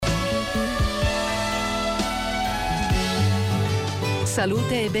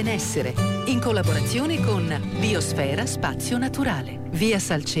Salute e benessere, in collaborazione con Biosfera Spazio Naturale, via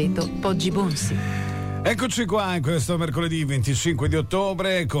Salceto, Poggi Bonsi. Eccoci qua in questo mercoledì 25 di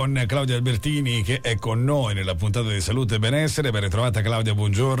ottobre con Claudia Albertini che è con noi nella puntata di Salute e Benessere. Ben ritrovata Claudia,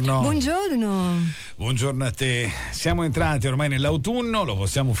 buongiorno. Buongiorno. Buongiorno a te. Siamo entrati ormai nell'autunno, lo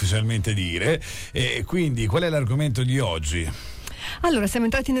possiamo ufficialmente dire, e quindi qual è l'argomento di oggi? Allora, siamo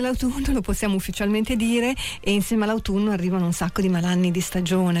entrati nell'autunno, lo possiamo ufficialmente dire, e insieme all'autunno arrivano un sacco di malanni di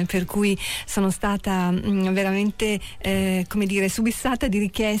stagione, per cui sono stata veramente subissata di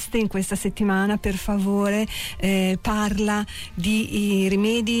richieste in questa settimana. Per favore, parla di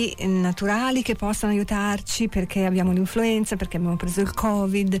rimedi naturali che possano aiutarci, perché abbiamo l'influenza, perché abbiamo preso il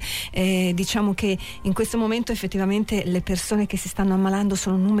Covid. Diciamo che in questo momento effettivamente le persone che si stanno ammalando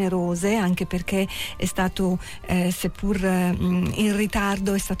sono numerose, anche perché è stato, seppur in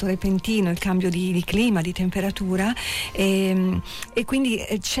ritardo, è stato repentino il cambio di clima, di temperatura, e quindi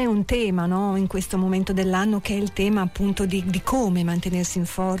c'è un tema, no, in questo momento dell'anno, che è il tema appunto di come mantenersi in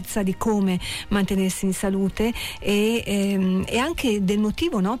forza, di come mantenersi in salute, e anche del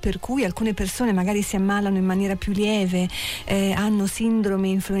motivo, no, per cui alcune persone magari si ammalano in maniera più lieve, hanno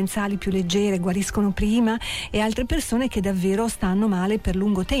sindromi influenzali più leggere, guariscono prima, e altre persone che davvero stanno male per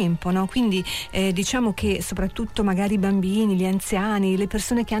lungo tempo, no? Quindi diciamo che soprattutto magari i bambini, gli anziani, le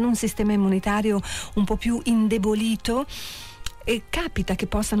persone che hanno un sistema immunitario un po' più indebolito, e capita che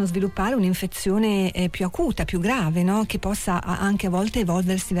possano sviluppare un'infezione più acuta, più grave, no? Che possa anche a volte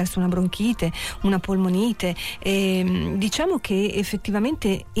evolversi verso una bronchite, una polmonite. Diciamo che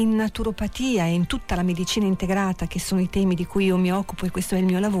effettivamente in naturopatia e in tutta la medicina integrata, che sono i temi di cui io mi occupo e questo è il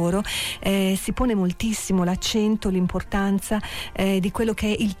mio lavoro, si pone moltissimo l'accento, l'importanza di quello che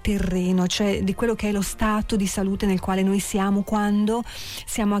è il terreno, cioè di quello che è lo stato di salute nel quale noi siamo quando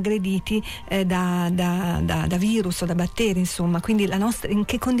siamo aggrediti da virus o da batteri, insomma. Quindi in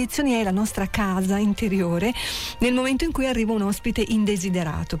che condizioni è la nostra casa interiore nel momento in cui arriva un ospite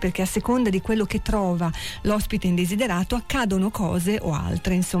indesiderato, perché a seconda di quello che trova l'ospite indesiderato accadono cose o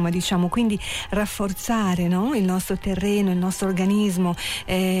altre, insomma, diciamo. Quindi rafforzare, no, il nostro terreno, il nostro organismo,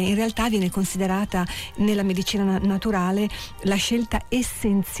 in realtà viene considerata nella medicina naturale la scelta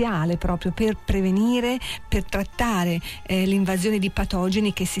essenziale proprio per prevenire, per trattare l'invasione di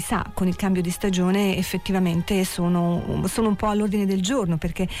patogeni che, si sa, con il cambio di stagione effettivamente sono un po' all'ordine del giorno,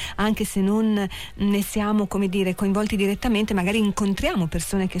 perché anche se non ne siamo, come dire, coinvolti direttamente, magari incontriamo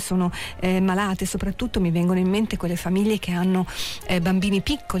persone che sono malate. Soprattutto mi vengono in mente quelle famiglie che hanno bambini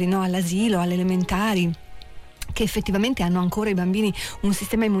piccoli, no, all'asilo, alle elementari, che effettivamente hanno ancora, i bambini, un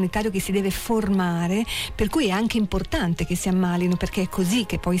sistema immunitario che si deve formare, per cui è anche importante che si ammalino, perché è così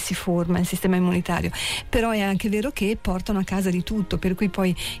che poi si forma il sistema immunitario. Però è anche vero che portano a casa di tutto, per cui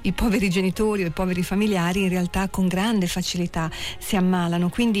poi i poveri genitori o i poveri familiari in realtà con grande facilità si ammalano.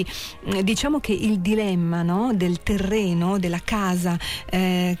 Quindi diciamo che il dilemma, no, del terreno, della casa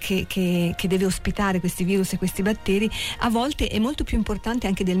che deve ospitare questi virus e questi batteri, a volte è molto più importante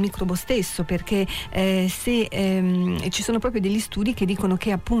anche del microbo stesso, perché se ci sono proprio degli studi che dicono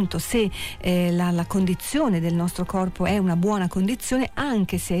che appunto se la condizione del nostro corpo è una buona condizione,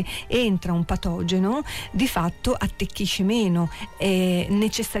 anche se entra un patogeno, di fatto attecchisce meno,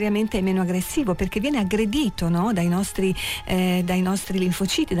 necessariamente è meno aggressivo, perché viene aggredito, no, dai nostri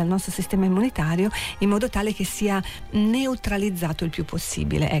linfociti, dal nostro sistema immunitario, in modo tale che sia neutralizzato il più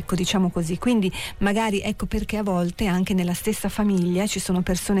possibile, ecco, diciamo così. Quindi magari, ecco perché a volte anche nella stessa famiglia ci sono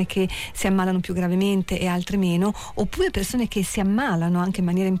persone che si ammalano più gravemente e altre meno, oppure persone che si ammalano anche in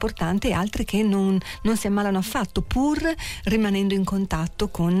maniera importante e altre che non si ammalano affatto, pur rimanendo in contatto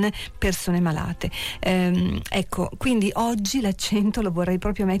con persone malate. Ecco, quindi oggi l'accento lo vorrei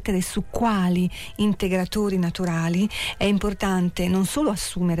proprio mettere su quali integratori naturali è importante non solo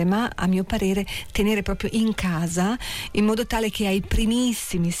assumere, ma a mio parere tenere proprio in casa, in modo tale che ai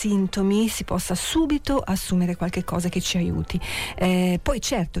primissimi sintomi si possa subito assumere qualche cosa che ci aiuti. Poi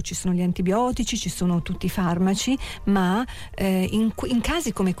certo ci sono gli antibiotici, ci sono tutti i farmaci, ma in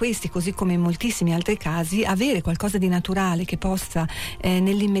casi come questi, così come in moltissimi altri casi, avere qualcosa di naturale che possa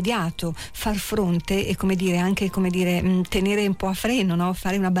nell'immediato far fronte e, come dire, anche, come dire, tenere un po' a freno, no?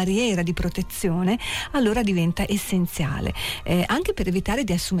 Fare una barriera di protezione, allora diventa essenziale, anche per evitare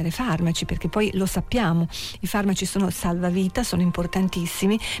di assumere farmaci, perché poi lo sappiamo, i farmaci sono salvavita, sono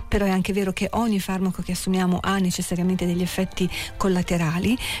importantissimi, però è anche vero che ogni farmaco che assumiamo ha necessariamente degli effetti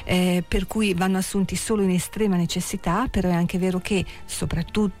collaterali, per cui vanno assunti solo in estrema necessità, però è anche vero che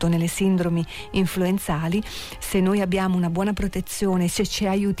soprattutto nelle sindromi influenzali, se noi abbiamo una buona protezione, se ci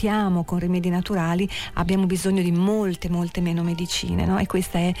aiutiamo con rimedi naturali, abbiamo bisogno di molte meno medicine, no? E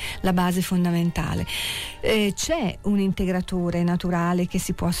questa è la base fondamentale. C'è un integratore naturale che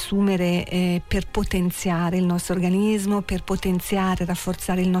si può assumere per potenziare il nostro organismo, per potenziare,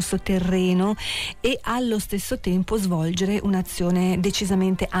 rafforzare il nostro terreno e allo stesso tempo svolgere un'azione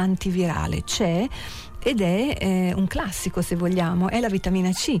decisamente antivirale. C'è, ed è un classico, se vogliamo, è la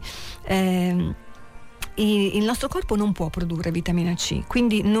vitamina C. Il nostro corpo non può produrre vitamina C,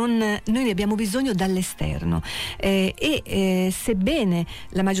 quindi noi ne abbiamo bisogno dall'esterno, sebbene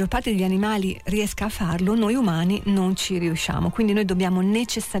la maggior parte degli animali riesca a farlo, noi umani non ci riusciamo, quindi noi dobbiamo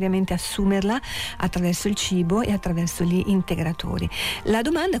necessariamente assumerla attraverso il cibo e attraverso gli integratori. La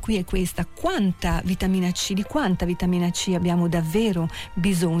domanda qui è questa: di quanta vitamina C abbiamo davvero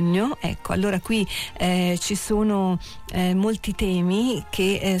bisogno? Ecco, allora qui ci sono molti temi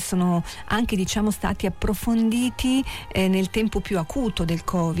che sono anche, diciamo, stati approfonditi nel tempo più acuto del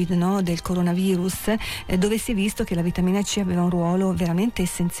Covid, no? Del coronavirus, dove si è visto che la vitamina C aveva un ruolo veramente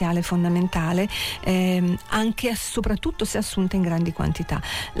essenziale, fondamentale, anche soprattutto se assunta in grandi quantità.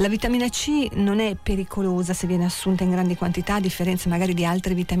 La vitamina C non è pericolosa se viene assunta in grandi quantità, a differenza magari di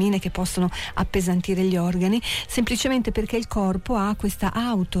altre vitamine che possono appesantire gli organi, semplicemente perché il corpo ha questa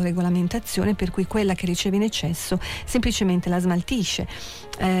autoregolamentazione per cui quella che riceve in eccesso semplicemente la smaltisce.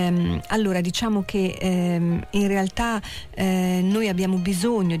 Allora diciamo che in realtà noi abbiamo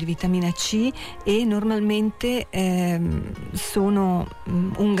bisogno di vitamina C e normalmente sono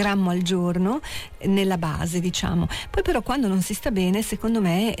 1 grammo al giorno nella base, diciamo. Poi però quando non si sta bene, secondo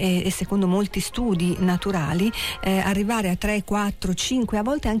me e secondo molti studi naturali, arrivare a 3, 4, 5, a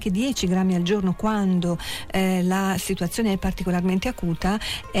volte anche 10 grammi al giorno quando la situazione è particolarmente acuta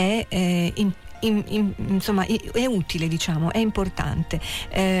è insomma è utile, diciamo, è importante.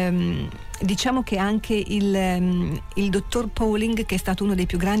 Diciamo che anche il dottor Pauling, che è stato uno dei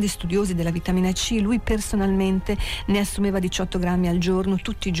più grandi studiosi della vitamina C, lui personalmente ne assumeva 18 grammi al giorno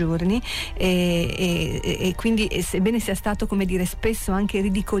tutti i giorni e quindi, sebbene sia stato, come dire, spesso anche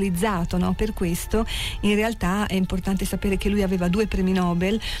ridicolizzato, no, per questo, in realtà è importante sapere che lui aveva 2 premi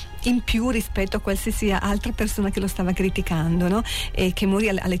Nobel in più rispetto a qualsiasi altra persona che lo stava criticando, no? E che morì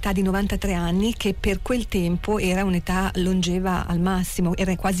all'età di 93 anni, che per quel tempo era un'età longeva al massimo,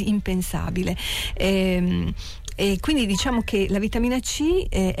 era quasi impensabile. E quindi diciamo che la vitamina C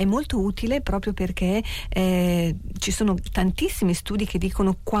è molto utile proprio perché ci sono tantissimi studi che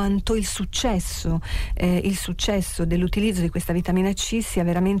dicono quanto il successo dell'utilizzo di questa vitamina C sia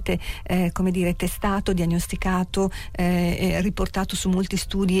veramente come dire, testato, diagnosticato, riportato su molti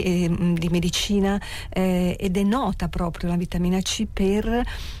studi di medicina, ed è nota proprio la vitamina C per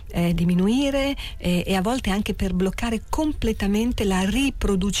diminuire e a volte anche per bloccare completamente la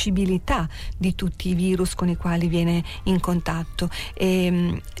riproducibilità di tutti i virus con i quali viene in contatto.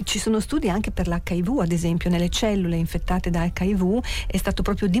 Ci sono studi anche per l'HIV, ad esempio, nelle cellule infettate da HIV è stato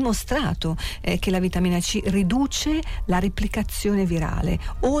proprio dimostrato che la vitamina C riduce la replicazione virale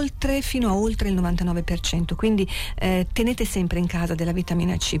fino a oltre il 99%, quindi tenete sempre in casa della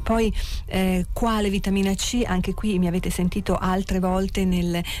vitamina C. Poi quale vitamina C? Anche qui mi avete sentito altre volte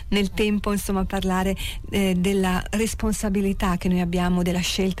nel tempo, insomma, parlare della responsabilità che noi abbiamo della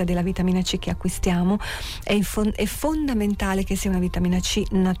scelta della vitamina C che acquistiamo. È fondamentale che sia una vitamina C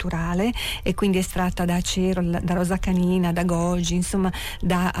naturale e quindi estratta da acero, da rosa canina, da goji, insomma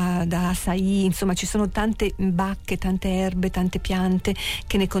da açaí, insomma ci sono tante bacche, tante erbe, tante piante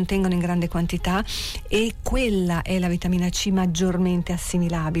che ne contengono in grande quantità, e quella è la vitamina C maggiormente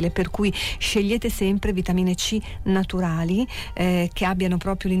assimilabile, per cui scegliete sempre vitamine C naturali che abbiano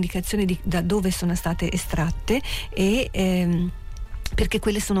proprio l'indicazione da dove sono state estratte perché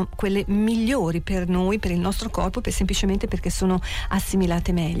quelle sono quelle migliori per noi, per il nostro corpo, semplicemente perché sono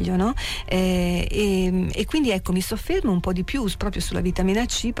assimilate meglio, no? E quindi ecco, mi soffermo un po' di più proprio sulla vitamina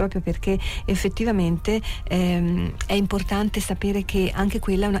C, proprio perché effettivamente è importante sapere che anche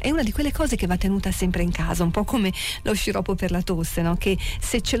quella è una di quelle cose che va tenuta sempre in casa, un po' come lo sciroppo per la tosse, no? Che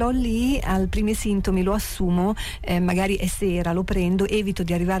se ce l'ho lì al primi sintomi lo assumo, magari è sera, lo prendo, evito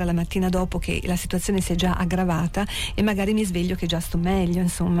di arrivare alla mattina dopo che la situazione si è già aggravata e magari mi sveglio che già sto meglio,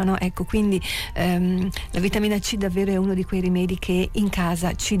 insomma, no? Ecco, quindi la vitamina C davvero è uno di quei rimedi che in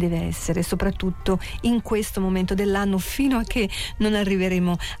casa ci deve essere, soprattutto in questo momento dell'anno, fino a che non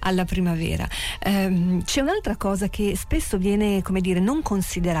arriveremo alla primavera. C'è un'altra cosa che spesso viene, come dire, non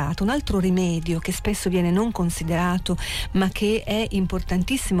considerato, un altro rimedio che spesso viene non considerato ma che è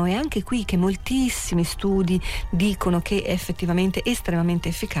importantissimo, e anche qui che moltissimi studi dicono che è effettivamente estremamente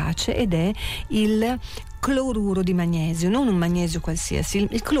efficace, ed è il cloruro di magnesio, non un magnesio qualsiasi,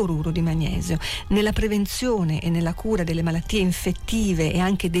 il cloruro di magnesio. Nella prevenzione e nella cura delle malattie infettive e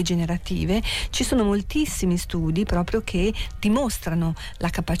anche degenerative ci sono moltissimi studi proprio che dimostrano la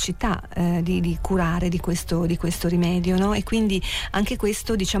capacità di curare di questo rimedio, no? E quindi anche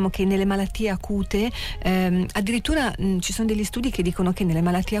questo, diciamo che nelle malattie acute addirittura ci sono degli studi che dicono che nelle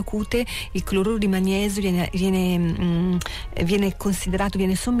malattie acute il cloruro di magnesio viene considerato,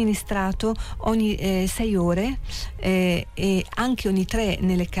 viene somministrato ogni 6 ore e anche ogni 3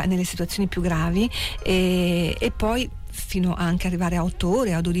 nelle situazioni più gravi e poi fino a anche arrivare a 8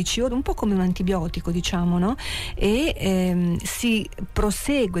 ore, a 12 ore, un po' come un antibiotico, diciamo, no? E si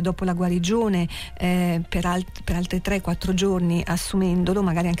prosegue dopo la guarigione per altri 3-4 giorni assumendolo,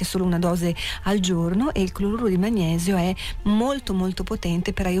 magari anche solo una dose al giorno, e il cloruro di magnesio è molto molto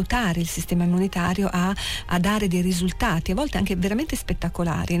potente per aiutare il sistema immunitario a dare dei risultati, a volte anche veramente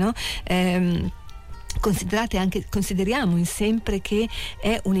spettacolari, no? Consideriamo sempre che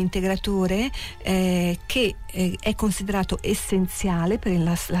è un integratore che è considerato essenziale per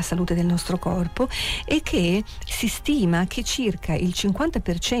la salute del nostro corpo e che si stima che circa il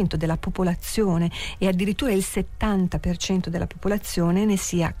 50% della popolazione e addirittura il 70% della popolazione ne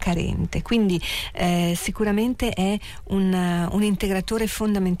sia carente. Quindi sicuramente è un integratore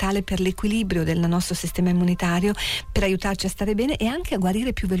fondamentale per l'equilibrio del nostro sistema immunitario, per aiutarci a stare bene e anche a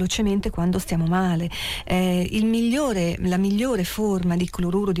guarire più velocemente quando stiamo male. La migliore forma di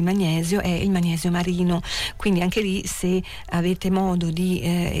cloruro di magnesio è il magnesio marino, quindi anche lì, se avete modo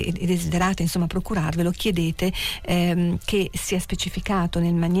e desiderate insomma procurarvelo, chiedete che sia specificato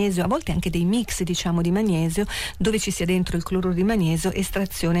nel magnesio, a volte anche dei mix, diciamo, di magnesio dove ci sia dentro il cloruro di magnesio,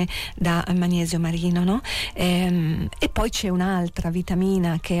 estrazione da magnesio marino, no? E poi c'è un'altra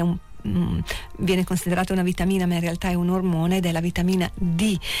vitamina che è viene considerata una vitamina, ma in realtà è un ormone, ed è la vitamina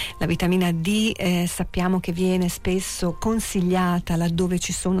D. La vitamina D sappiamo che viene spesso consigliata laddove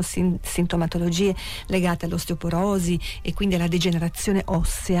ci sono sintomatologie legate all'osteoporosi e quindi alla degenerazione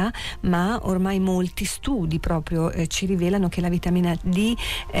ossea, ma ormai molti studi proprio ci rivelano che la vitamina D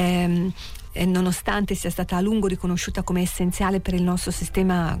nonostante sia stata a lungo riconosciuta come essenziale per il nostro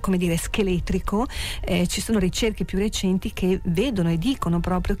sistema, come dire, scheletrico, ci sono ricerche più recenti che vedono e dicono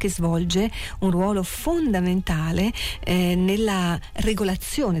proprio che svolge un ruolo fondamentale nella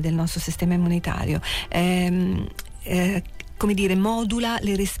regolazione del nostro sistema immunitario. Come dire, modula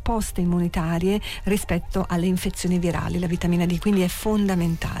le risposte immunitarie rispetto alle infezioni virali, la vitamina D, quindi è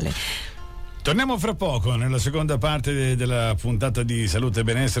fondamentale. Torniamo fra poco nella seconda parte della puntata di Salute e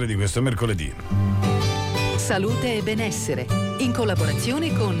Benessere di questo mercoledì. Salute e Benessere, in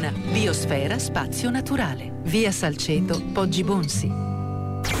collaborazione con Biosfera Spazio Naturale, via Salceto, Poggi Bonsi.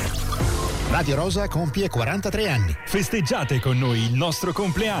 Radio Rosa compie 43 anni. Festeggiate con noi il nostro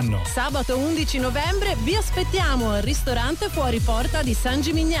compleanno. Sabato 11 novembre vi aspettiamo al ristorante fuori porta di San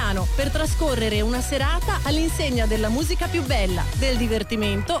Gimignano per trascorrere una serata all'insegna della musica più bella, del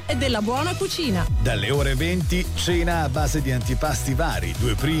divertimento e della buona cucina. Dalle ore 20 cena a base di antipasti vari,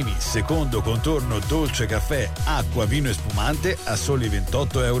 2 primi, secondo contorno, dolce, caffè, acqua, vino e spumante a soli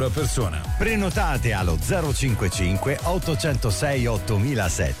 €28 a persona. Prenotate allo 055 806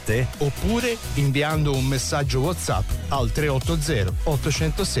 8007 oppure inviando un messaggio WhatsApp al 380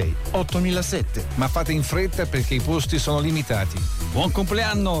 806 8007. Ma fate in fretta perché i posti sono limitati. Buon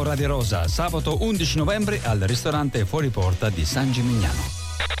compleanno Radio Rosa, sabato 11 novembre al ristorante fuori porta di San Gimignano.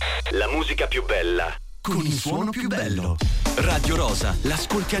 La musica più bella con il suono più bello. Radio Rosa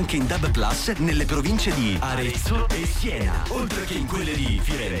l'ascolti anche in DAB Plus nelle province di Arezzo e Siena, oltre che in quelle di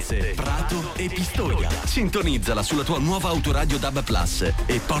Firenze, Prato e Pistoia. Sintonizzala sulla tua nuova autoradio DAB Plus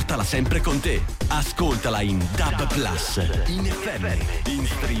e portala sempre con te. Ascoltala in DAB Plus, in FM, in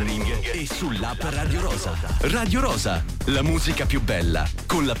streaming e sull'app Radio Rosa. Radio Rosa, la musica più bella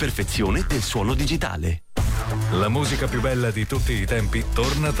con la perfezione del suono digitale. La musica più bella di tutti i tempi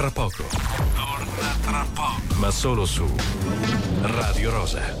torna tra poco. Ma solo su Radio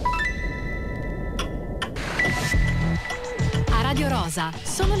Rosa. A Radio Rosa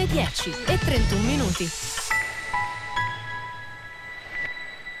sono le 10:31.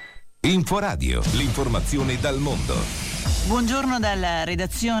 Inforadio, l'informazione dal mondo. Buongiorno dalla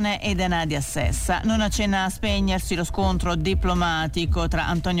redazione e da Nadia Sessa. Non accenna a spegnersi lo scontro diplomatico tra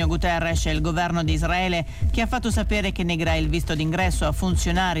Antonio Guterres e il governo di Israele, che ha fatto sapere che negherà il visto d'ingresso a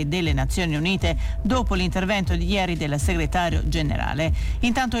funzionari delle Nazioni Unite dopo l'intervento di ieri del segretario generale.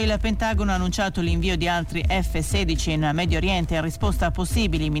 Intanto il Pentagono ha annunciato l'invio di altri F-16 in Medio Oriente in risposta a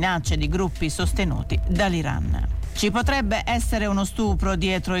possibili minacce di gruppi sostenuti dall'Iran. Ci potrebbe essere uno stupro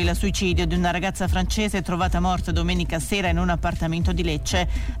dietro il suicidio di una ragazza francese trovata morta domenica sera in un appartamento di Lecce.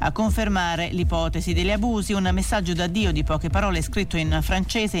 A confermare l'ipotesi degli abusi, un messaggio d'addio di poche parole scritto in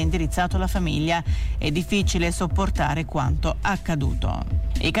francese indirizzato alla famiglia. È difficile sopportare quanto accaduto.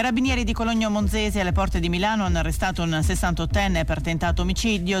 I carabinieri di Cologno Monzese alle porte di Milano hanno arrestato un 68enne per tentato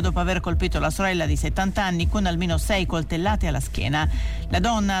omicidio dopo aver colpito la sorella di 70 anni con almeno 6 coltellate alla schiena. La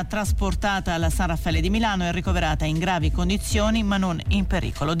donna, trasportata alla San Raffaele di Milano, è ricoverata in gravi condizioni ma non in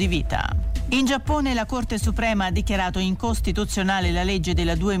pericolo di vita. In Giappone la Corte Suprema ha dichiarato incostituzionale la legge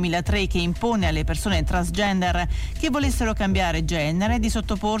del 2003 che impone alle persone transgender che volessero cambiare genere di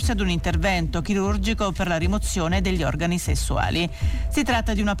sottoporsi ad un intervento chirurgico per la rimozione degli organi sessuali. Si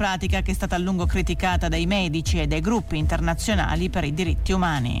tratta di una pratica che è stata a lungo criticata dai medici e dai gruppi internazionali per i diritti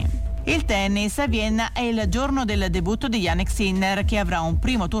umani. Il tennis a Vienna è il giorno del debutto di Jannik Sinner, che avrà un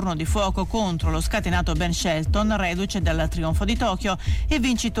primo turno di fuoco contro lo scatenato Ben Shelton, reduce dal trionfo di Tokyo e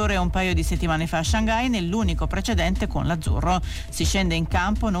vincitore un paio di settimane fa a Shanghai nell'unico precedente con l'azzurro. Si scende in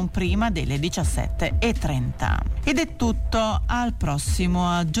campo non prima delle 17:30. Ed è tutto, al prossimo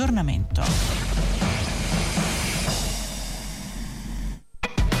aggiornamento.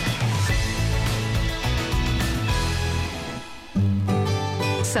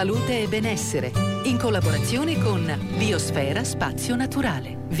 Salute e benessere, in collaborazione con Biosfera Spazio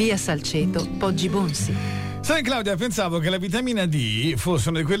Naturale, via Salceto, Poggi Bonsi. Sai Claudia, pensavo che la vitamina D fosse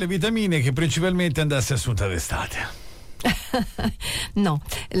una di quelle vitamine che principalmente andasse assunta d'estate. No,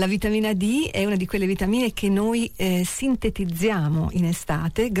 la vitamina D è una di quelle vitamine che noi sintetizziamo in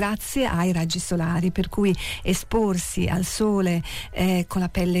estate grazie ai raggi solari, per cui esporsi al sole con la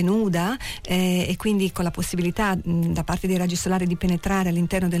pelle nuda e quindi con la possibilità da parte dei raggi solari di penetrare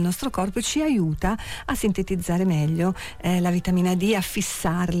all'interno del nostro corpo ci aiuta a sintetizzare meglio la vitamina D, a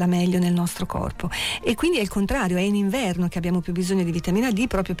fissarla meglio nel nostro corpo. E quindi è il contrario, è in inverno che abbiamo più bisogno di vitamina D,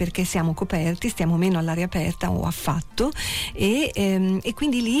 proprio perché siamo coperti, stiamo meno all'aria aperta o affatto, e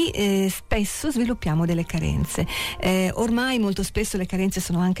quindi lì spesso sviluppiamo delle carenze. Ormai molto spesso le carenze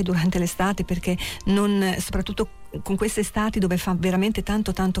sono anche durante l'estate, perché soprattutto con queste estati dove fa veramente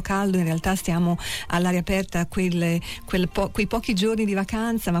tanto caldo, in realtà stiamo all'aria aperta quei pochi giorni di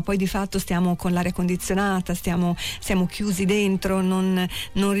vacanza, ma poi di fatto stiamo con l'aria condizionata, siamo chiusi dentro, non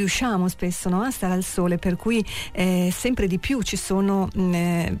riusciamo spesso, no, a stare al sole, per cui sempre di più ci sono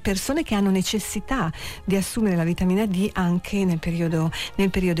persone che hanno necessità di assumere la vitamina D anche nel periodo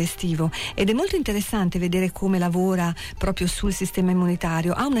estivo, ed è molto interessante vedere come lavora proprio sul sistema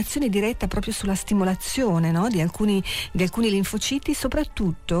immunitario. Ha un'azione diretta proprio sulla stimolazione, no, di alcuni linfociti,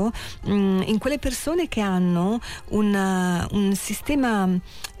 soprattutto in quelle persone che hanno un sistema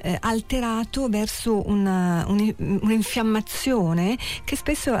alterato verso un'infiammazione, che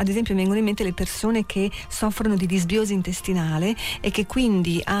spesso, ad esempio, vengono in mente le persone che soffrono di disbiosi intestinale e che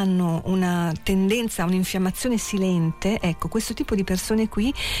quindi hanno una tendenza a un'infiammazione silente. Ecco, questo tipo di persone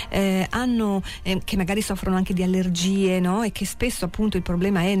qui hanno che magari soffrono anche di allergie, no? E che spesso appunto il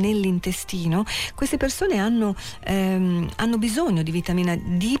problema è nell'intestino. Queste persone hanno bisogno di vitamina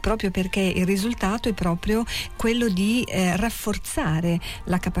D, proprio perché il risultato è proprio quello di rafforzare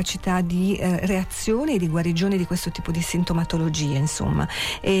la capacità di reazione e di guarigione di questo tipo di sintomatologie, insomma.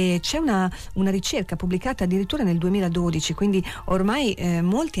 E c'è una ricerca pubblicata addirittura nel 2012, quindi ormai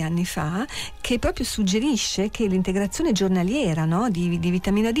molti anni fa, che proprio suggerisce che l'integrazione giornaliera, no, di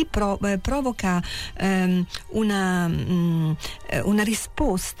vitamina D provoca una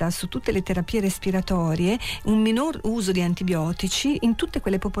risposta su tutte le terapie respiratorie, un minor uso di antibiotici in tutte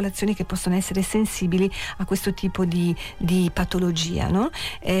quelle popolazioni che possono essere sensibili a questo tipo di patologia, no?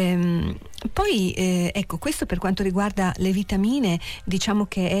 Poi ecco, questo per quanto riguarda le vitamine, diciamo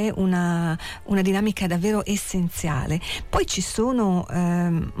che è una dinamica davvero essenziale. Poi ci sono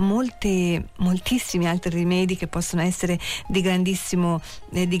moltissimi altri rimedi che possono essere di grandissimo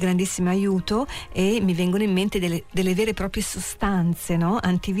aiuto, e mi vengono in mente delle vere e proprie sostanze, no,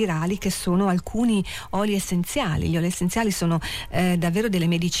 antivirali, che sono alcuni oli essenziali. Gli oli essenziali sono davvero delle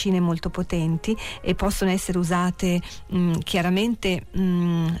medicine molto potenti e possono essere usate chiaramente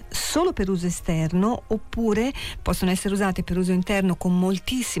solo per uso esterno, oppure possono essere usate per uso interno con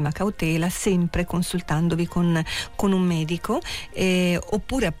moltissima cautela, sempre consultandovi con un medico,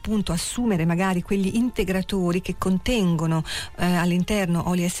 oppure appunto assumere magari quegli integratori che contengono all'interno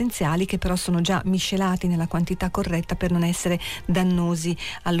oli essenziali, che però sono già miscelati nella quantità corretta per non essere dannosi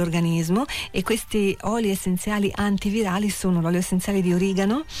all'organismo. E questi oli essenziali antivirali sono l'olio essenziale di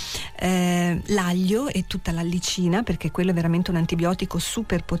origano, l'aglio e tutta l'allicina, perché quello è veramente un antibiotico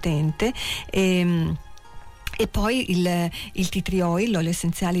super potente, E poi il tea tree oil, l'olio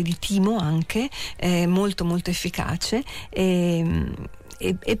essenziale di timo, anche molto molto efficace.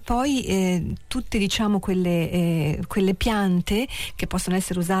 E poi tutte, diciamo, quelle piante che possono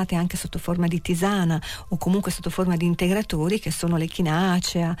essere usate anche sotto forma di tisana o comunque sotto forma di integratori, che sono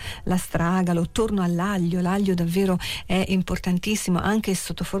l'echinacea, l'astragalo, torno all'aglio. L'aglio davvero è importantissimo anche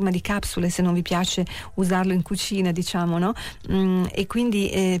sotto forma di capsule, se non vi piace usarlo in cucina, diciamo, no? E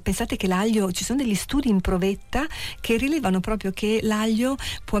quindi pensate che l'aglio, ci sono degli studi in provetta che rilevano proprio che l'aglio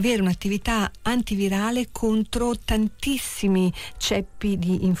può avere un'attività antivirale contro tantissimi ceppi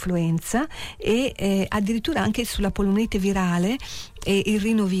di influenza e addirittura anche sulla polmonite virale e il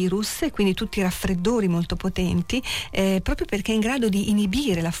rinovirus, e quindi tutti i raffreddori molto potenti, proprio perché è in grado di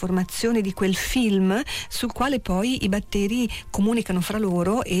inibire la formazione di quel film sul quale poi i batteri comunicano fra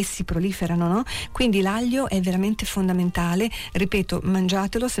loro e si proliferano, no? Quindi l'aglio è veramente fondamentale, ripeto,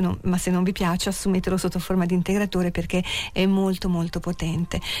 mangiatelo, ma se non vi piace assumetelo sotto forma di integratore, perché è molto molto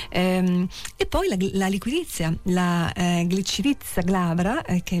potente. E poi la liquirizia, la Glycyrrhiza glabra,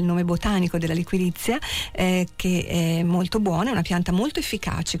 che è il nome botanico della liquirizia, che è molto buona, è una pianta molto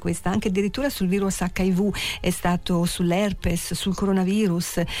efficace questa, anche addirittura sul virus HIV è stato, sull'herpes, sul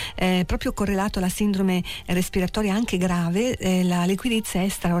coronavirus, proprio correlato alla sindrome respiratoria anche grave. La liquirizia è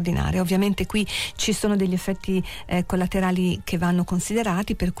straordinaria. Ovviamente qui ci sono degli effetti collaterali che vanno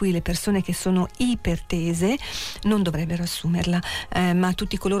considerati, per cui le persone che sono ipertese non dovrebbero assumerla, ma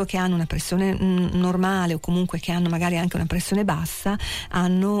tutti coloro che hanno una pressione normale o comunque che hanno magari anche una pressione bassa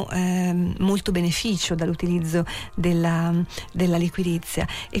hanno molto beneficio dall'utilizzo della liquirizia.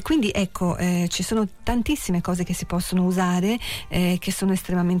 E quindi ecco, ci sono tantissime cose che si possono usare, che sono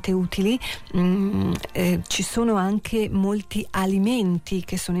estremamente utili. Ci sono anche molti alimenti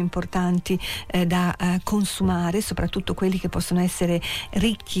che sono importanti da consumare, soprattutto quelli che possono essere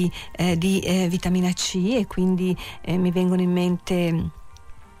ricchi di vitamina C, e quindi mi vengono in mente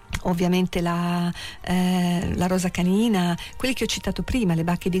ovviamente la rosa canina, quelli che ho citato prima, le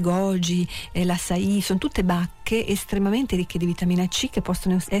bacche di goji, l'açaï, sono tutte bacche estremamente ricche di vitamina C che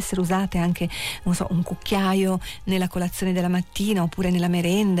possono essere usate anche, non so, un cucchiaio nella colazione della mattina oppure nella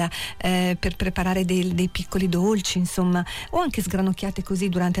merenda, per preparare dei piccoli dolci, insomma, o anche sgranocchiate così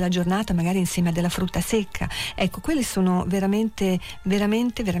durante la giornata, magari insieme a della frutta secca. Ecco, quelle sono veramente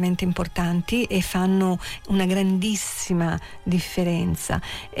veramente veramente importanti e fanno una grandissima differenza.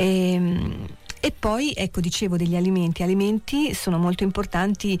 E poi, ecco, dicevo degli alimenti sono molto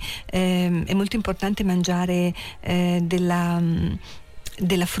importanti, è molto importante mangiare della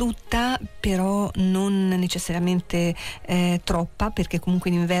frutta, però non necessariamente troppa, perché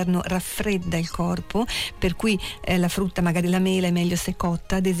comunque in inverno raffredda il corpo, per cui la frutta, magari la mela è meglio se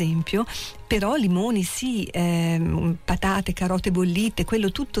cotta, ad esempio, però limoni sì, patate, carote bollite,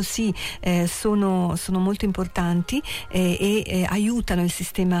 quello tutto sì, sono molto importanti e aiutano il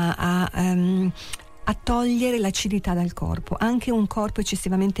sistema a togliere l'acidità dal corpo. Anche un corpo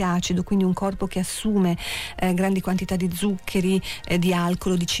eccessivamente acido, quindi un corpo che assume grandi quantità di zuccheri, di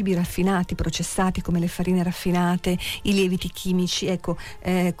alcol, di cibi raffinati, processati come le farine raffinate, i lieviti chimici, ecco,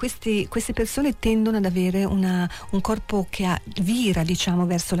 queste persone tendono ad avere un corpo che vira, diciamo,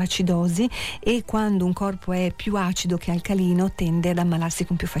 verso l'acidosi, e quando un corpo è più acido che alcalino tende ad ammalarsi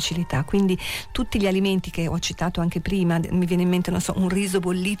con più facilità. Quindi tutti gli alimenti che ho citato anche prima, mi viene in mente, non so, un riso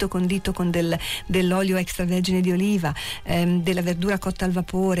bollito condito con dell'olio extravergine di oliva, della verdura cotta al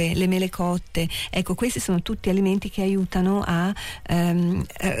vapore, le mele cotte, ecco, questi sono tutti alimenti che aiutano a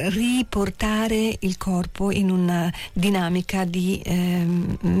riportare il corpo in una dinamica di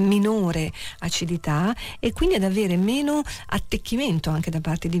minore acidità, e quindi ad avere meno attecchimento anche da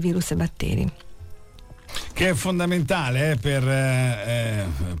parte di virus e batteri, che è fondamentale per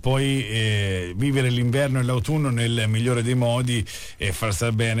poi vivere l'inverno e l'autunno nel migliore dei modi e far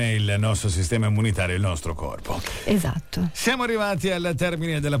stare bene il nostro sistema immunitario e il nostro corpo. Esatto. Siamo arrivati al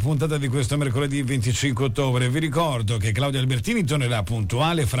termine della puntata di questo mercoledì 25 ottobre. Vi ricordo che Claudia Albertini tornerà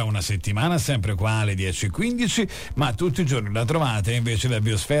puntuale fra una settimana, sempre qua alle 10:15, ma tutti i giorni la trovate invece da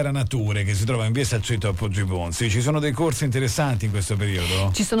Biosfera Nature, che si trova in via Salceto a Poggibonsi. Ci sono dei corsi interessanti in questo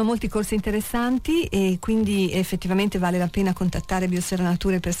periodo? Ci sono molti corsi interessanti e quindi effettivamente vale la pena contattare Biosfera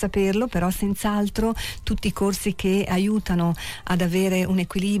Nature per saperlo, però senz'altro tutti i corsi che aiutano ad avere un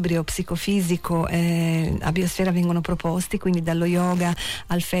equilibrio psicofisico a Biosfera vengono proposti, quindi dallo yoga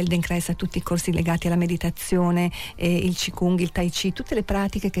al Feldenkrais a tutti i corsi legati alla meditazione, il Qigong, il Tai Chi, tutte le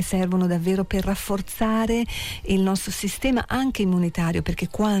pratiche che servono davvero per rafforzare il nostro sistema anche immunitario, perché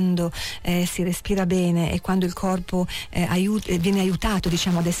quando si respira bene e quando il corpo viene aiutato,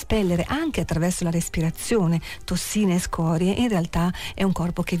 diciamo, ad espellere anche attraverso la respirazione intossicazione, tossine e scorie, in realtà è un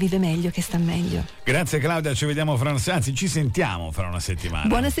corpo che vive meglio, che sta meglio. Grazie Claudia, ci vediamo anzi ci sentiamo fra una settimana.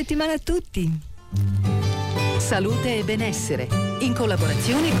 Buona settimana a tutti. Salute e benessere, in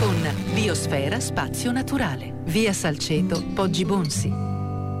collaborazione con Biosfera Spazio Naturale, via Salceto, Poggi Bonsi.